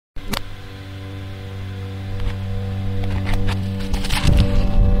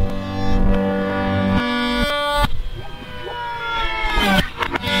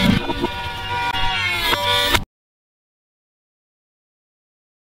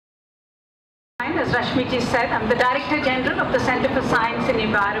As Rashmiji said, I'm the Director General of the Center for Science and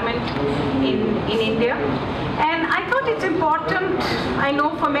Environment in India. And I thought it's important, I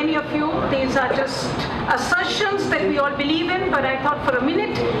know for many of you, these are just assertions that we all believe in, but I thought for a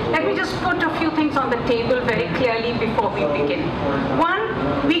minute, let me just put a few things on the table very clearly before we begin.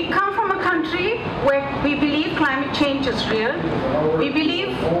 One, we come from a country where we believe climate change is real. We believe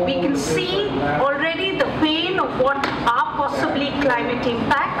we can see already the pain of what are possibly climate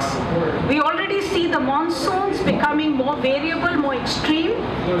impacts. We already see the monsoons becoming more variable, more extreme.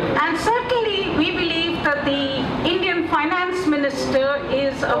 And certainly we believe that the Indian Finance Minister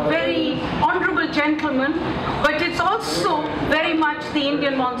is a very honorable gentleman, but it's also very much the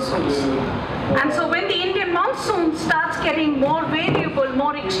Indian monsoons. And so when the Indian monsoon starts getting more variable,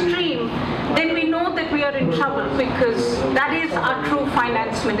 more extreme, then we know that we are in trouble, because that is our true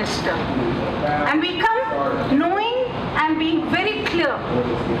finance minister. And we come knowing and being very clear.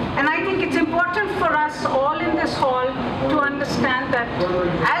 And I think it's important for us all in this hall to understand that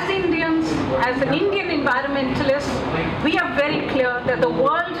as Indians, as an Indian environmentalist, we are very clear that the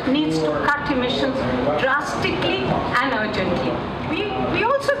world needs to cut emissions drastically and urgently. We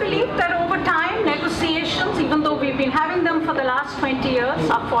also believe that over time, negotiations, even though we've been having them for the last 20 years,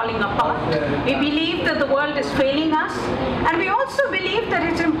 are falling apart. We believe that the world is failing us. And we also believe that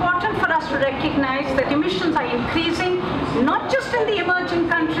it's important for us to recognize that emissions are increasing, not just in the emerging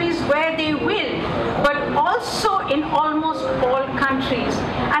countries where they will, but also in almost all countries.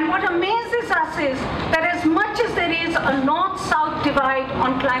 And what amazes us is that as much as there is a north-south divide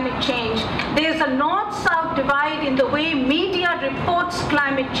on climate change, there is a north-south divide in the way media reports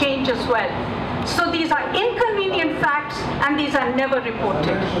climate change as well. So these are inconvenient facts, and these are never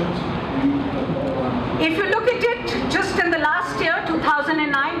reported. If you look at it, just in the last year,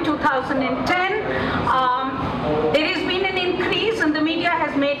 2009, 2010, there has been an increase, and the media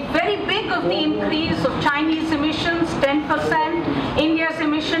has made very big of the increase of Chinese emissions, 10%, India's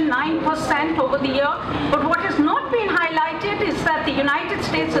emission, 9% over the year. But what has not been highlighted is that the United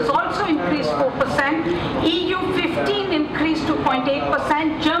States has also increased 4%, EU 15 increased to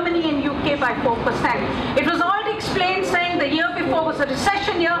 0.8%, Germany and UK by 4%. It was all explained saying the year before was a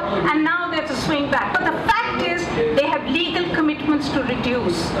recession year, and now there's a swing back. But the fact is, they have legal commitments to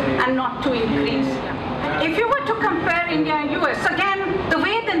reduce and not to increase. If you were to compare India and US, again, the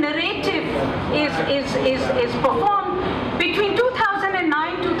way the narrative is performed, between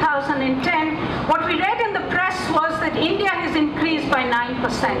 2009, 2010, what we read in the press was that India has increased by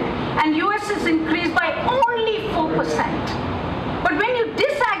 9%, and US has increased by only 4%. But when you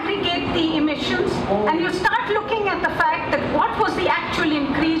disaggregate the emissions and you start looking at the fact that what was the actual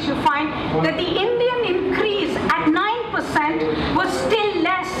increase, you find that the Indian increase at 9% was still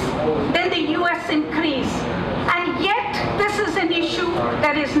less than the US increase. And yet, this is an issue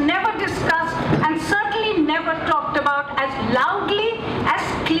that is never discussed and certainly never talked about as loudly, as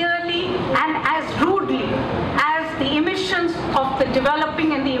clearly, and as rudely as the emissions of the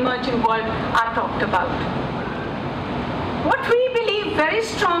developing and the emerging world are talked about. What we believe very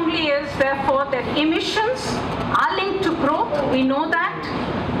strongly is, therefore, that emissions are linked to growth. We know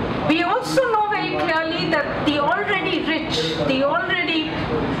that. We also know very clearly that the already rich, the already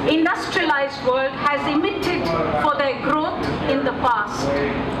industrialized world has emitted for their growth in the past.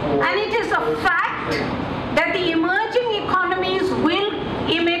 And it is a fact that the emerging economies will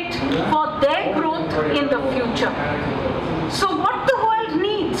emit for their growth in the future. So what the world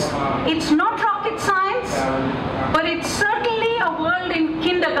needs, it's not rocket science, but it's certainly a world in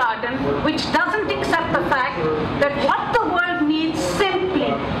kindergarten which doesn't accept the fact that what the world needs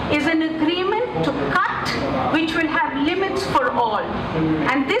simply is an agreement to cut which will have limits for all.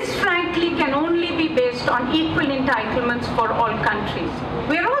 And this, frankly, can only be based on equal entitlements for all countries.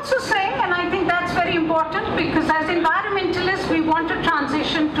 We are also saying, and I think that's very important, because as environmentalists, we want to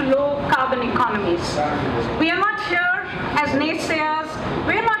transition to low carbon economies. We are not here as naysayers.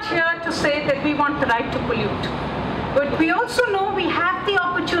 We are not here to say that we want the right to pollute. But we also know we have the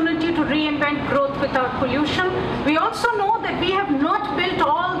opportunity to reinvent growth without pollution. We also know that we have not built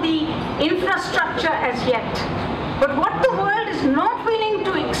all the infrastructure as yet. But what the world is not willing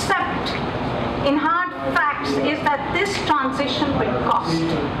to accept in hard facts is that this transition will cost.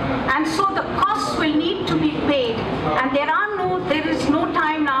 And so the costs will need to be paid. And there is no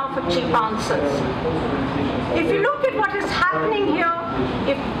time now for cheap answers. If you look at what is happening here,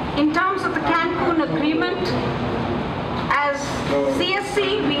 in terms of the Cancun Agreement, as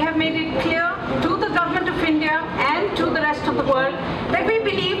CSE, we have made it clear to the government of India and to the rest of the world that we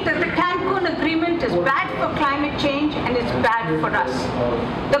believe that the Cancun Agreement is bad for climate change and it's bad for us.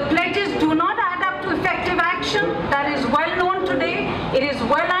 The pledges do not add up to effective action. That is well known today. It is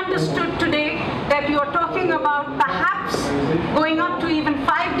well understood today. talking about perhaps going up to even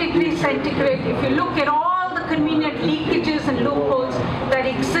 5 degrees centigrade if you look at all the convenient leakages and loopholes that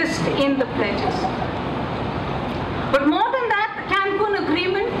exist in the pledges. But more than that, the Cancun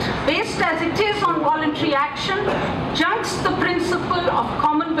Agreement, based as it is on voluntary action, junks the principle of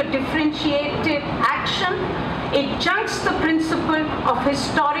common but differentiated action. It junks the principle of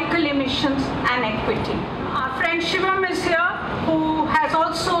historical emissions and equity. Our friend Shivam is here, who has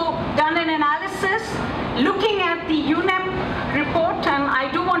also done an analysis looking at the UNEP report, and I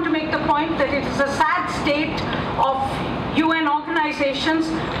do want to make the point that it is a sad state of UN organizations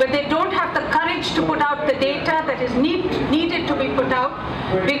where they don't have the courage to put out the data that is needed to be put out,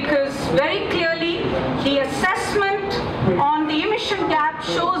 because very clearly the assessment on the emission gap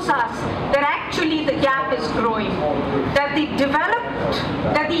shows us that actually the gap is growing, that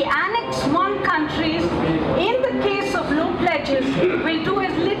the Annex 1 countries, in the case of low pledges, will do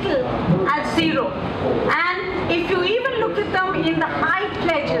as little as 0. And if you even look at them in the high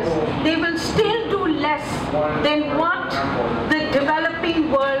pledges, they will still do less than what the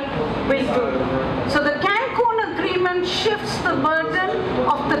developing world will do. So the Cancun Agreement shifts the burden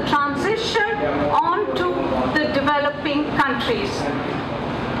of the transition onto the developing countries.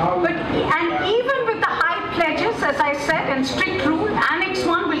 And even with the high pledges, as I said, and strict rule, Annex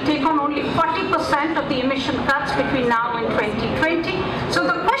 1 will take on only 40% of the emission cuts between now and 2020. So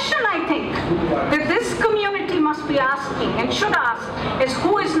the question, I think, that this community must be asking and should ask is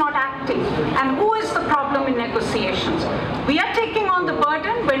who is not acting and who is the problem in negotiations. We are taking on the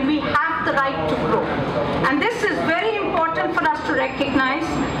burden when we have the right to grow. And this is very important for us to recognize,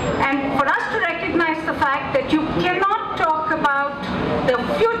 and for us to recognize the fact that you cannot talk about the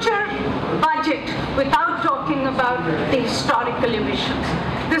future budget without talking about the historical emissions.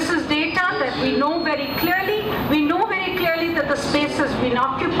 This is data that we know very clearly. We know very clearly that the space has been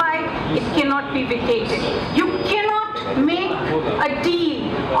occupied. It cannot be vacated. You cannot make a deal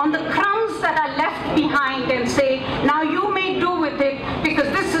on the crumbs that are left behind and say, now you may do with it because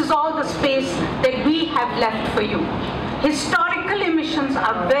this is all the space that we have left for you. Historical emissions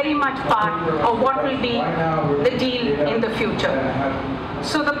are very much part of what will be the deal in the future.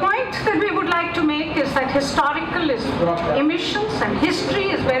 So the point that we would like to make is that historical emissions and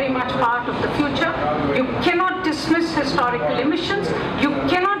history is very much part of the future. You cannot dismiss historical emissions. You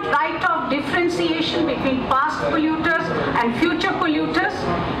cannot write off differentiation between past polluters and future polluters.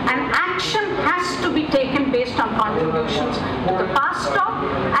 And action has to be taken based on contributions to the past stock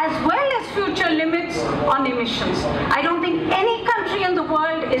as well as future limits on emissions. I don't think any country in the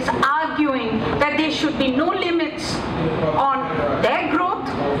world is arguing that there should be no limits on their growth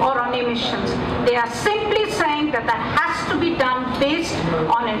or on emissions. They are simply saying that that has to be done based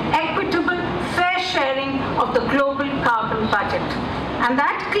on an equitable, fair sharing of the global carbon budget. And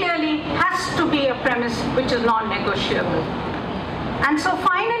that clearly has to be a premise which is non-negotiable. And so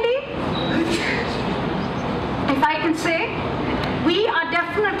finally, if I can say, we are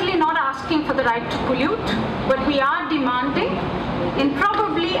definitely not asking for the right to pollute, but we are demanding, in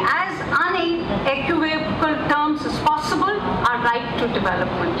probably as unequivocal terms as possible, our right to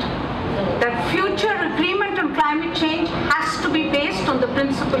development. That future agreement on climate change has to be based on the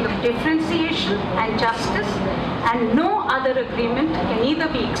principle of differentiation and justice, and no other agreement can either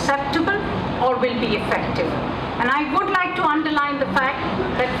be acceptable or will be effective. And I would like to underline the fact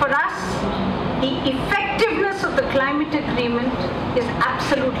that for us, the effectiveness of the climate agreement is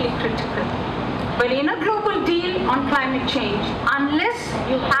absolutely critical. But in a global deal on climate change, unless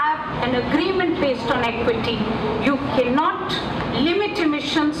you have an agreement based on equity, you cannot limit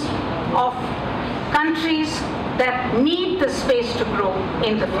emissions of countries that need the space to grow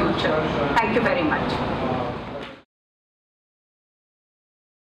in the future. Thank you very much.